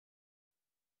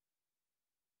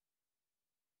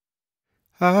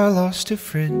I lost a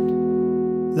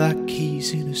friend, like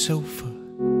keys in a sofa,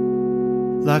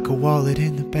 like a wallet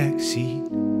in the backseat,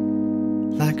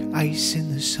 like ice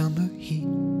in the summer heat.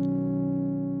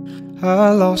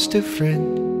 I lost a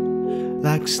friend,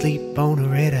 like sleep on a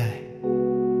red eye,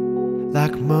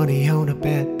 like money on a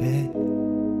bad bed,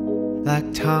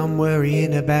 like time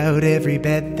worrying about every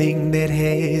bad thing that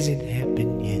hasn't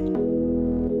happened yet.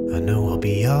 I know I'll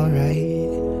be alright,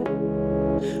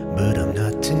 but I'm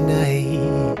not tonight.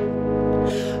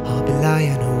 I'll be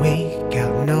lying awake,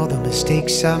 counting all the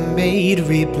mistakes I made,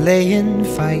 replaying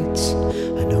fights.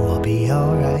 I know I'll be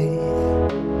alright,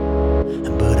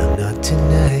 but I'm not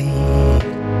tonight.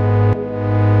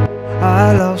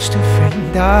 I lost a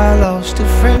friend, I lost a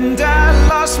friend, I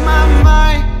lost my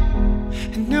mind,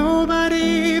 and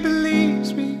nobody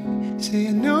believes me. Say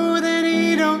I know that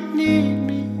he don't need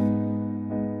me,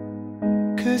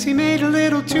 'cause he made a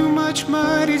little too much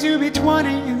money to be 20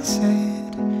 and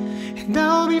said, and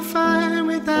I'll be fine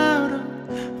without him,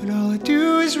 but all I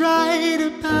do is write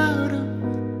about him.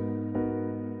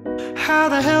 How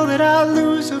the hell did I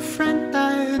lose a friend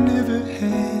I never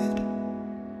had?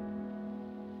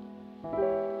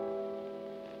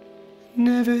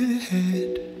 Never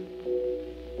had.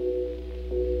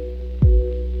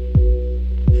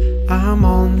 I'm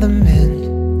on the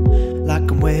mend, like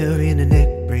I'm wearing a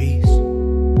neck brace,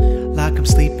 like I'm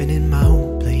sleeping in my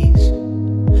own place,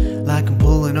 like I'm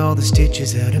pulling all the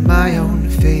stitches out of my own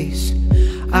face.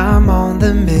 I'm on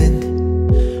the mend,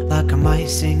 like I'm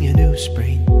icing a new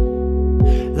sprain,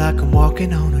 like I'm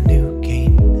walking on a new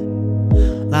cane,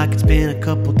 like it's been a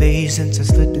couple days since I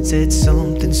slipped and said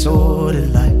something sorta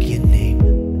like your name.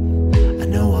 I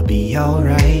know I'll be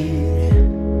alright,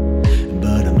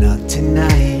 but I'm not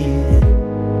tonight.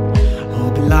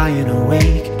 I'll be lying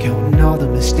awake, counting all the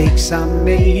mistakes I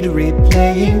made,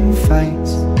 replaying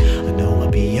fights. I know I'll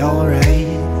be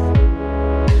alright,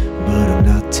 but I'm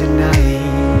not tonight.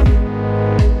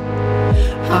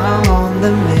 I'm on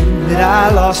the mend, but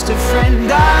I lost a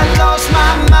friend, I lost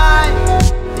my mind.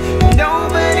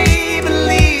 Nobody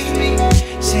believes me,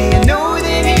 say I know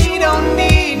that he don't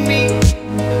need me,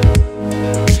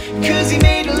 'cause he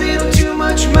made a little too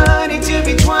much money to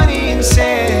be 20 and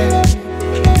said,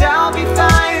 and I'll be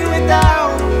fine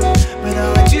without him, but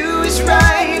all I do is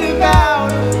write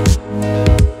about him.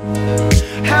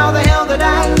 How the hell did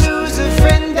I lose a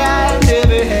friend I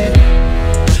never had?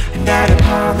 And I'd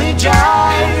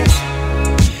apologize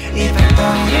if I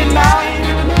thought it might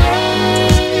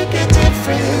make a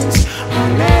difference or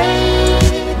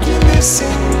make you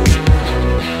listen.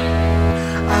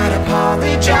 I'd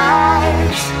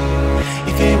apologize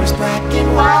if it was black and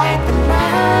white, but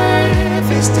life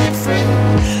is different.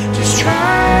 Just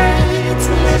try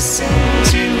to listen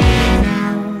to me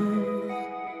now.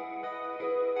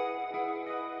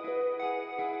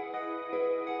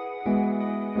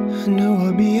 I know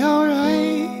I'll be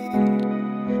alright,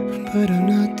 but I'm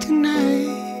not tonight.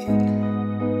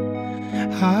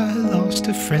 I lost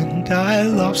a friend, I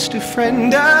lost a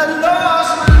friend, I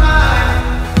lost my mind.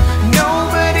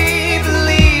 Nobody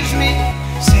believes me,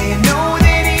 say I know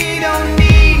that he don't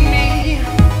need me,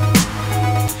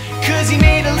 'cause he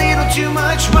made a little too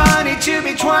much money to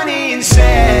be 20 and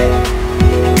said,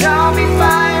 and I'll be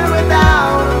fine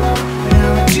without him, but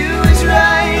all I do is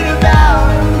write about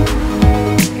him.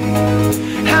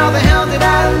 How the hell did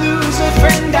I lose a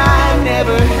friend I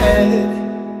never had?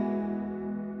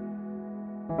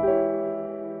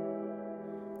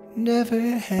 Never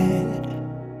had.